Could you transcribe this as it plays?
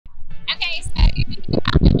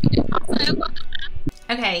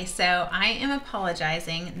Okay, so I am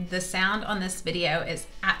apologizing. The sound on this video is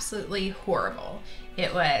absolutely horrible.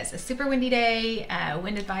 It was a super windy day,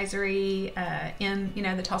 wind advisory in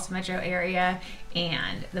the Tulsa metro area,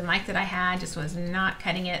 and the mic that I had just was not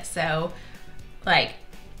cutting it. So like,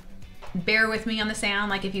 bear with me on the sound.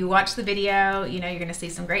 Like, if you watch the video, you're gonna see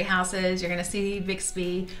some great houses, you're gonna see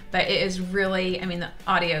Bixby, but it is really, the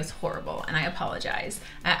audio is horrible and I apologize.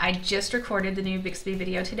 I just recorded the new Bixby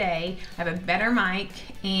video today. I have a better mic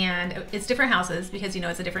and it's different houses because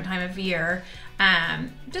it's a different time of year,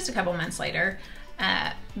 just a couple months later.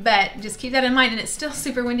 But just keep that in mind, and it's still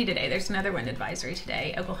super windy today. There's another wind advisory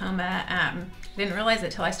today, Oklahoma. Didn't realize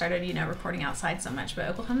it till I started, recording outside so much, but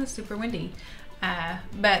Oklahoma's super windy.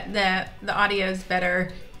 But the audio is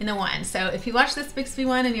better in the one. So if you watch this Bixby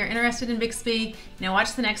one and you're interested in Bixby,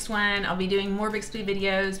 watch the next one. I'll be doing more Bixby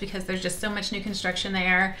videos because there's just so much new construction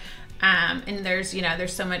there, and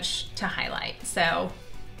there's so much to highlight. So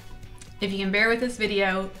if you can bear with this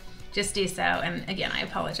video, just do so. And again, I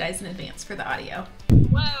apologize in advance for the audio.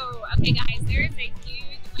 Whoa, okay guys, there is a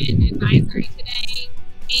huge wind advisory today,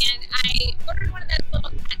 and I ordered one of those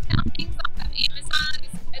little cat things off of Amazon.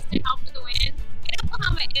 It's supposed to help with the wind. In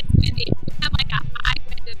Oklahoma, it's windy. We have like a high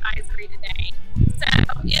wind advisory today. So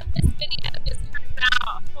if this video just turns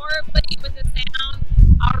out horribly with the sound,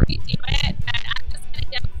 I'll redo it, but I'm just going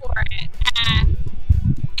to go for it.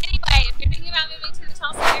 Anyway, if you're thinking about moving to the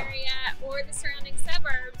Tulsa area or the surrounding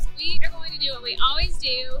suburbs, we are going to do what we always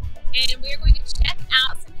do, and we are going to check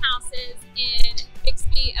out some houses in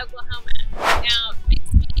Bixby, Oklahoma. Now,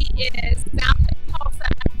 Bixby is south of Tulsa.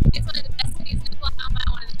 It's one of the best cities in Oklahoma,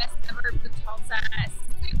 one of the best suburbs of Tulsa.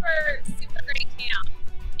 Super great town.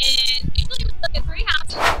 And usually we look at three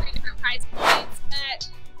houses at three different price points, but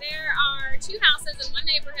there are two houses in one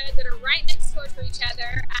neighborhood that are right next door to each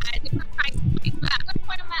other at different price points, but I'm going to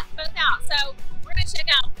point them both out. So we're going to check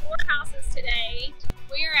out four houses today.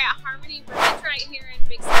 We are at Harmony Bridge right here in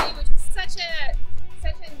Bixby, which is such a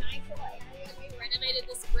nice little area. We renovated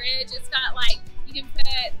this bridge. It's got you can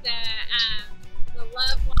put the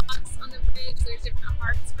love locks on the bridge. There's different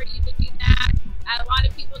hearts for you to do that. A lot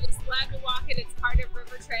of people just love to walk it. It's part of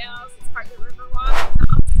river trails. It's part of the river walk.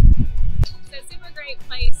 So super great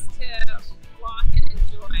place to walk and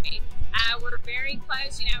enjoy. We're very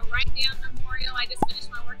close, right down Memorial. I just finished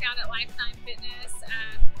my workout at Lifetime Fitness,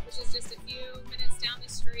 which is just a few minutes down the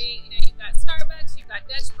street. You've got Starbucks, you've got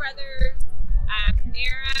Dutch Brothers,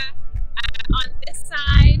 Panera. On this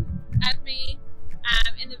side of me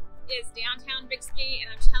is downtown Bixby, and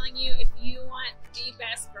I'm telling you, if you want the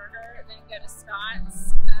best burger, then go to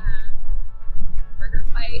Scott's burger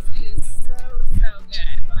place. It is so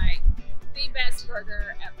good, like the best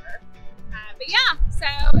burger ever. But yeah,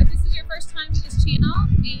 so if this is your first time to this channel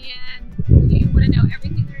and you want to know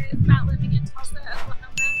everything there is about living in Tulsa, Oklahoma,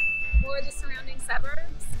 or the surrounding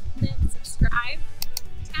suburbs, then subscribe.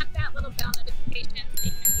 Tap that little bell notification so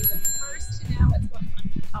you can be the first to know what's going on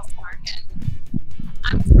in the Tulsa market.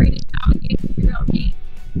 I'm Sabrina with Bixby OK,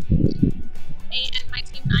 and my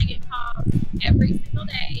team and I get calls every single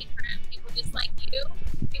day from people just like you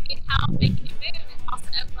who need help making a move in Tulsa,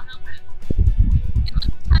 Oklahoma. And let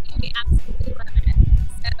me tell you, we absolutely love it.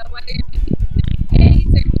 So whether you're moving for 9 days or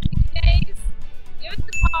 90 days, give us a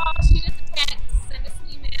call, shoot us a text, send us an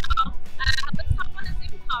email, let's hop on a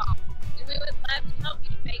Zoom call, and we would love to help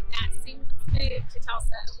you make that seamless move to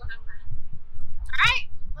Tulsa, Oklahoma. All right,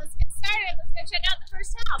 let's get started. Let's go check out the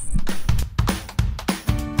first house.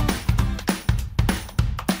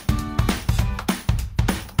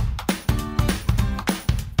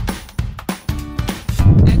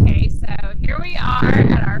 Okay, so here we are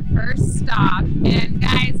at our first stop, and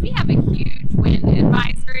guys, we have a huge wind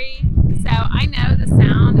advisory, so I know the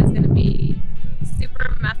sound is going to be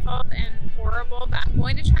super muffled and horrible, but I'm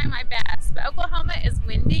going to try my best. But Oklahoma is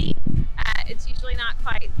windy. It's usually not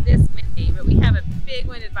quite this windy, but we have a big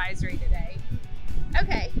wind advisory today.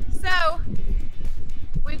 Okay, so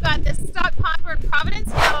we've got this stock pond. We're in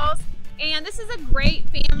Providence Hills, and this is a great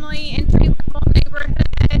family entry-level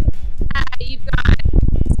neighborhood. You've got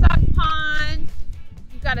stock pond,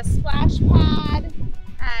 you've got a splash pad,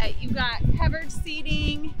 you've got covered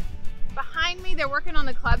seating. Behind me, they're working on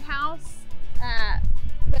the clubhouse,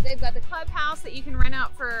 but they've got the clubhouse that you can rent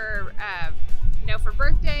out for for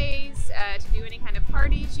birthdays, to do any kind of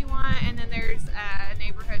parties you want, and then there's a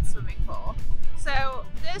neighborhood swimming pool. So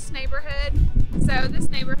this neighborhood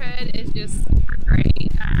is just super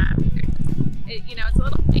great. It's a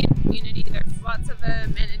little planned community. There's lots of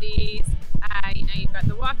amenities. You've got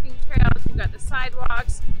the walking trails, you've got the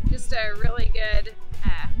sidewalks. Just a really good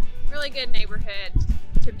neighborhood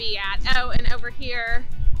to be at. Oh, and over here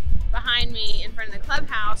behind me in front of the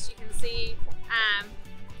clubhouse, you can see,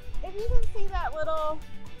 if you can see that little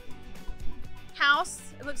house,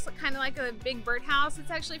 it looks kind of like a big birdhouse. It's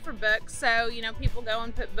actually for books, so you know, people go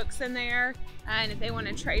and put books in there, and if they want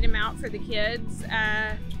to trade them out for the kids,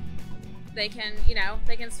 they can, you know,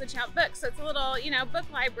 they can switch out books. So it's a little, you know, book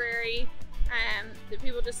library that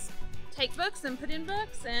people just take books and put in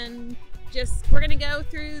books. And just, we're gonna go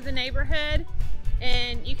through the neighborhood,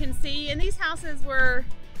 and you can see, and these houses were,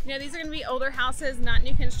 you know, these are gonna be older houses, not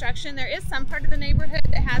new construction. There is some part of the neighborhood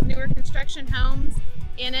that has newer construction homes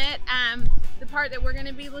in it. The part that we're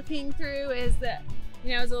gonna be looking through is that,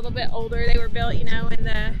 you know, is a little bit older. They were built, you know, in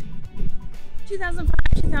the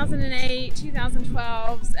 2005, 2008,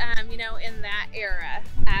 2012s, you know, in that era.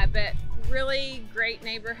 But really great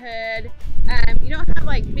neighborhood. You don't have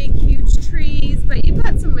like big, huge trees, but you've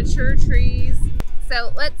got some mature trees.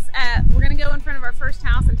 So let's, we're gonna go in front of our first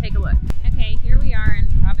house and take a look. Okay, here we are in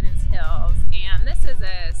Providence Hills, and this is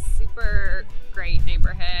a super great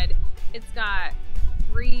neighborhood. It's got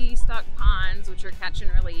 3 stock ponds, which are catch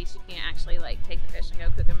and release. You can't actually like take the fish and go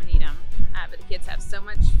cook them and eat them, but the kids have so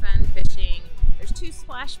much fun fishing. There's 2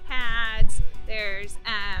 splash pads. There's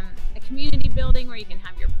a community building where you can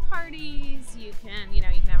have your parties. You can, you know,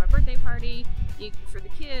 you can have a birthday party for the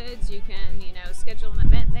kids. You can, you know, schedule an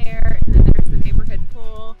event there. And then there's the neighborhood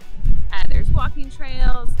pool. There's walking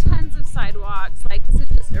trails, tons of sidewalks. Like, this is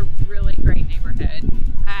just a really great neighborhood.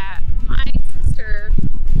 My sister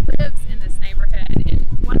lives in this neighborhood, and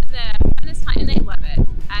one of the funnest times, and they love it.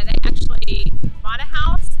 They actually bought a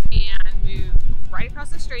house and moved right across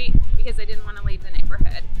the street because they didn't want to leave the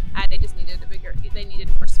neighborhood. They just needed they needed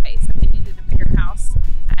more space, and they needed a bigger house.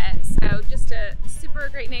 So just a super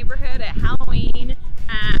great neighborhood. At Halloween,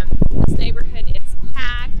 this neighborhood is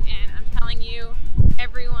packed, and I'm telling you,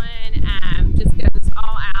 everyone just goes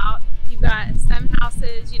all out. You've got some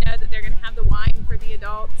houses, you know, that they're going to have the wine for the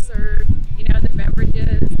adults, or, you know, the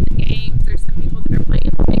beverages, the games. There's some people that are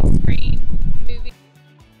playing the big screen movies,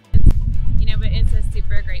 you know, but it's a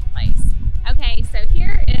super great place. Okay, so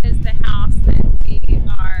here is the house that we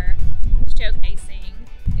are showcasing.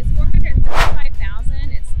 It's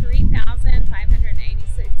 $435,000. It's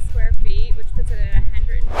 3,586 square feet, which puts it at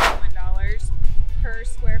 $121 per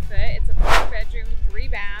square foot. It's a 4-bedroom,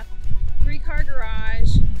 3-bath, 3-car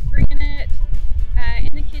garage, granite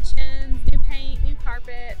in the kitchens, new paint, new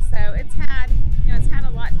carpet. So it's had, you know, it's had a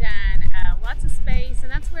lot done, lots of space,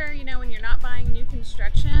 and that's where, you know, when you're not buying new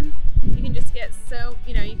construction, you can just get so,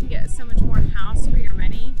 you know, you can get so much more house for your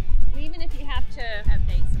money. And even if you have to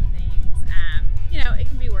update some things, you know, it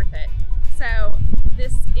can be worth it. So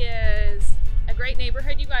this is a great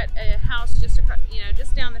neighborhood. You've got a house just across, you know,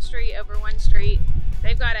 just down the street, over one street.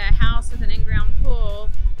 They've got a house with an in-ground pool.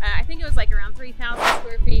 I think it was like around 3,000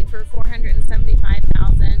 square feet for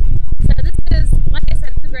 $475,000. So this is, like I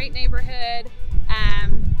said, it's a great neighborhood.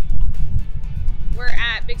 We're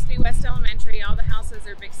at Bixby West Elementary. All the houses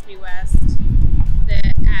are Bixby West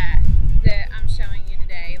that I'm showing you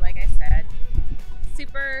today. Like I said,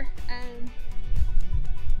 super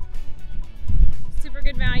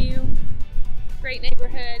good value, great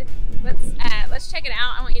neighborhood. Let's check it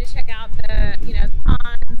out. I want you to check out the, you know, the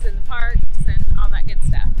ponds and the parks and all that good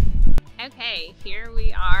stuff. Okay, here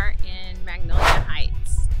we are in Magnolia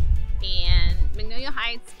Heights, and Magnolia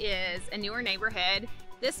Heights is a newer neighborhood.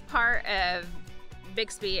 This part of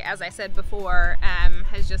Bixby, as I said before,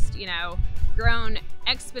 has just, you know, grown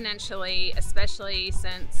exponentially, especially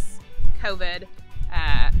since COVID.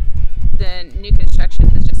 The new construction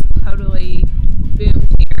has just totally boomed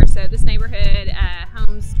here. So this neighborhood,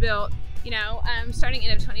 homes built, you know, starting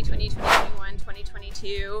end of 2020, 2021,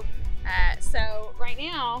 2022. So right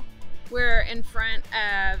now we're in front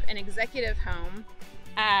of an executive home.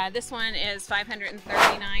 This one is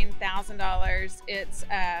 $539,000. It's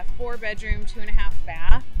a 4-bedroom, 2.5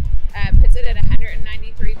 bath. Puts it at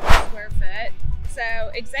 193 per square foot.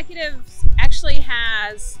 So Executives actually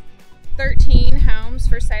has 13 homes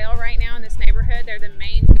for sale right now in this neighborhood. They're the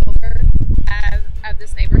main builder of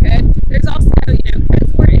this neighborhood. There's also, you know,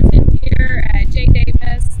 Creswort is in here, J.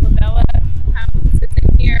 Davis, Lavella Homes is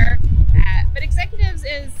in here. But Executives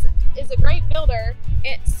is a great builder.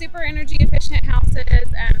 It's super energy efficient houses.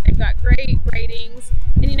 They've got great ratings.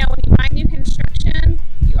 And you know, when you buy new construction,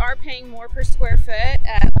 you are paying more per square foot.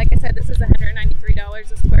 Like I said, this is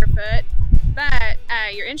 $193 a square foot, but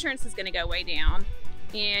your insurance is going to go way down,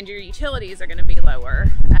 and your utilities are going to be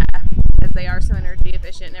lower as they are so energy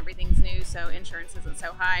efficient and everything's new, so insurance isn't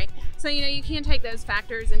so high. So, you know, you can take those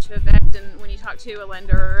factors into effect, and when you talk to a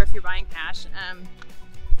lender or if you're buying cash,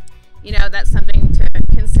 you know, that's something to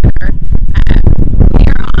consider. We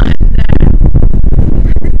are on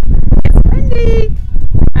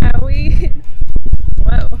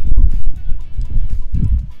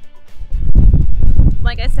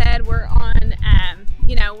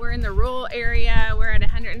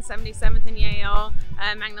 177th and Yale.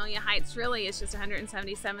 Magnolia Heights really is just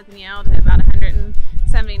 177th and Yale to about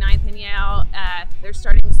 179th and Yale. They're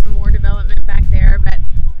starting some more development back there, but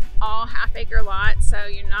all half-acre lots, so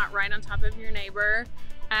you're not right on top of your neighbor.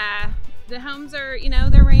 The homes are, you know,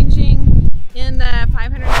 they're ranging in the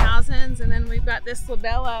 500,000s, and then we've got this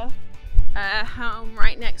Labella home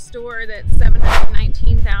right next door that's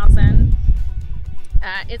 719,000.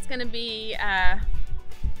 It's going to be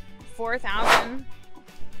 4,000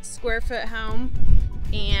 square foot home,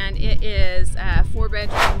 and it is 4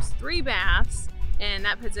 bedrooms, 3 baths, and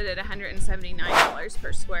that puts it at $179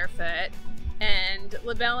 per square foot. And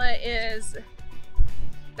Labella is,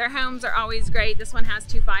 their homes are always great. This one has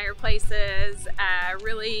 2 fireplaces,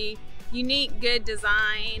 really unique, good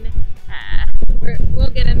design. We'll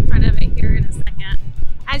get in front of it here in a second.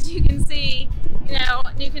 As you can see, you know,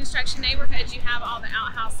 new construction neighborhoods, you have all the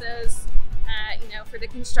outhouses, you know, for the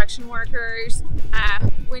construction workers.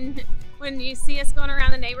 When you see us going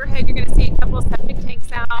around the neighborhood, you're going to see a couple of septic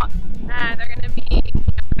tanks out. They're going to be, you know,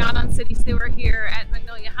 not on city sewer here at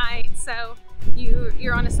Magnolia Heights, so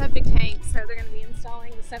you're on a septic tank, so they're going to be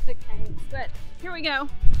installing the septic tanks. But here we go.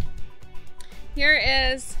 Here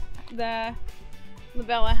is the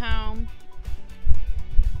Labella home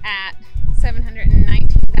at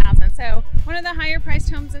 719,000. So one of the higher priced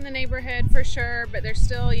homes in the neighborhood for sure, but there's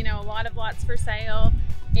still, you know, a lot of lots for sale,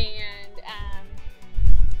 and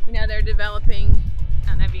you know, they're developing, I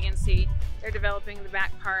don't know if you can see, they're developing the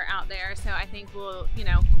back part out there. So I think we'll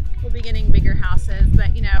be getting bigger houses,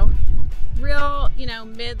 but you know, real, you know,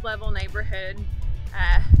 mid-level neighborhood,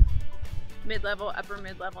 mid-level, upper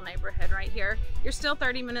mid-level neighborhood right here. You're still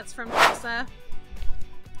 30 minutes from Tulsa.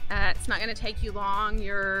 It's not going to take you long.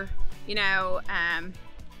 You're, you know,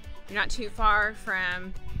 you're not too far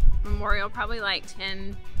from Memorial, probably like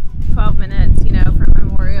 10-12 minutes, you know, from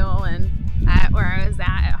Memorial and where I was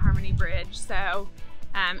at Harmony Bridge. So,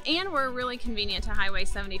 and we're really convenient to Highway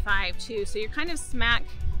 75 too. So you're kind of smack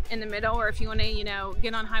in the middle, or if you want to, you know,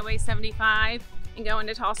 get on Highway 75 and go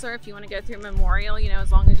into Tulsa, or if you want to go through Memorial, you know,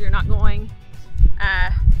 as long as you're not going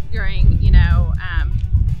during, you know,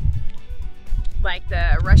 like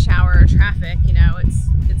the rush hour traffic, you know, it's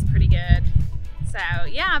pretty good. So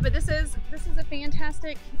yeah, but this is a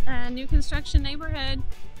fantastic new construction neighborhood,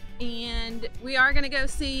 and we are going to go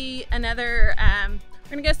see another. We're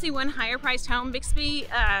going to go see one higher priced home. Bixby,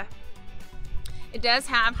 it does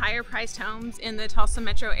have higher priced homes in the Tulsa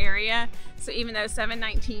metro area. So even though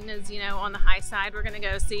 719 is, you know, on the high side, we're going to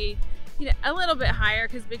go see, you know, a little bit higher,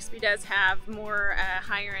 because Bixby does have more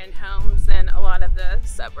higher end homes than a lot of the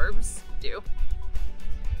suburbs do.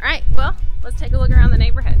 All right, well, let's take a look around the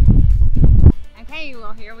neighborhood. Okay,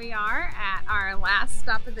 well, here we are at our last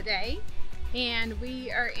stop of the day, and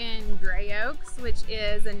we are in Gray Oaks, which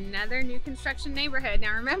is another new construction neighborhood.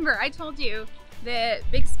 Now remember, I told you that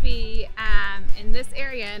Bixby in this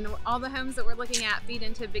area, and all the homes that we're looking at feed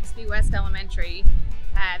into Bixby West Elementary.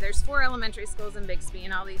 There's 4 elementary schools in Bixby,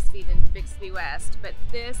 and all these feed into Bixby West, but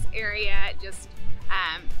this area just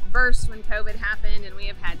burst when COVID happened, and we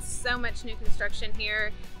have had so much new construction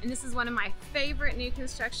here, and this is one of my favorite new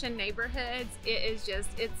construction neighborhoods. It is just,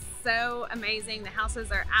 it's so amazing. The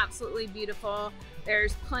houses are absolutely beautiful.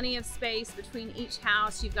 There's plenty of space between each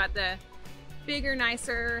house. You've got the bigger,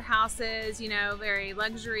 nicer houses, you know, very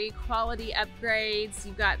luxury quality upgrades.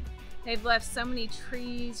 They've left so many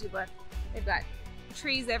trees. They've got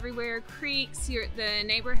trees everywhere, creeks. The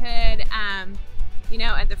neighborhood, you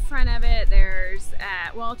know, at the front of it, there's,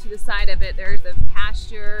 well, to the side of it, there's a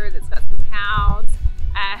pasture that's got some cows,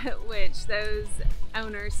 which those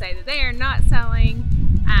owners say that they are not selling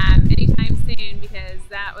anytime soon, because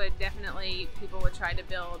that would definitely, people would try to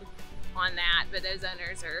build on that, but those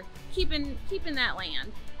owners are keeping that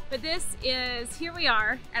land. But this is, here we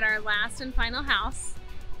are at our last and final house,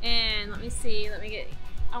 and let me see, I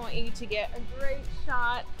want you to get a great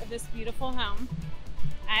shot of this beautiful home.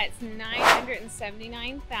 It's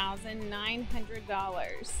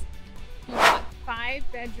 $979,900. You've got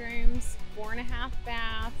 5 bedrooms, 4.5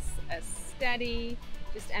 baths, a study,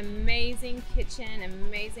 just amazing kitchen,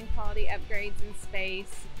 amazing quality upgrades in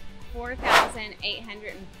space,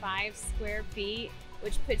 4,805 square feet,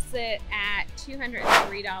 which puts it at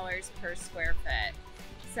 $203 per square foot.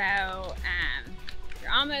 So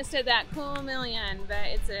you're almost at that cool million, but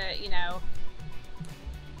it's a, you know,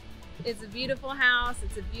 it's a beautiful house.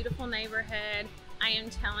 It's a beautiful neighborhood. I am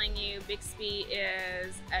telling you, Bixby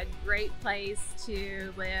is a great place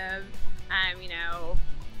to live. You know,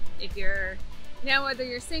 if you're, you know, whether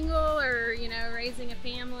you're single or, you know, raising a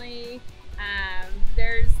family,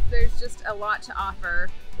 there's just a lot to offer.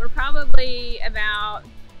 We're probably about,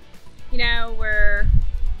 you know, we're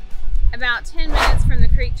about 10 minutes from the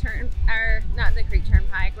not the Creek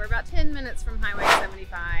Turnpike. We're about 10 minutes from Highway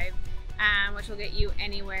 75, which will get you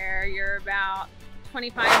anywhere. You're about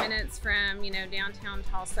 25 minutes from, you know, downtown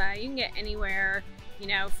Tulsa. You can get anywhere, you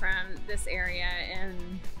know, from this area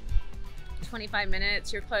in 25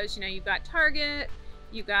 minutes. You're close, you know, you've got Target,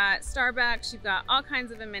 you've got Starbucks, you've got all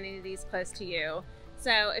kinds of amenities close to you.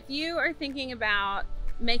 So if you are thinking about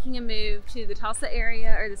making a move to the Tulsa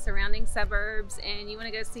area or the surrounding suburbs and you want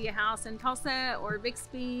to go see a house in Tulsa or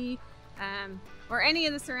Bixby or any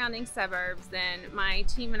of the surrounding suburbs, then my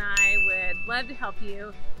team and I would love to help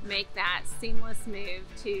you make that seamless move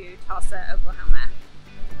to Tulsa, Oklahoma.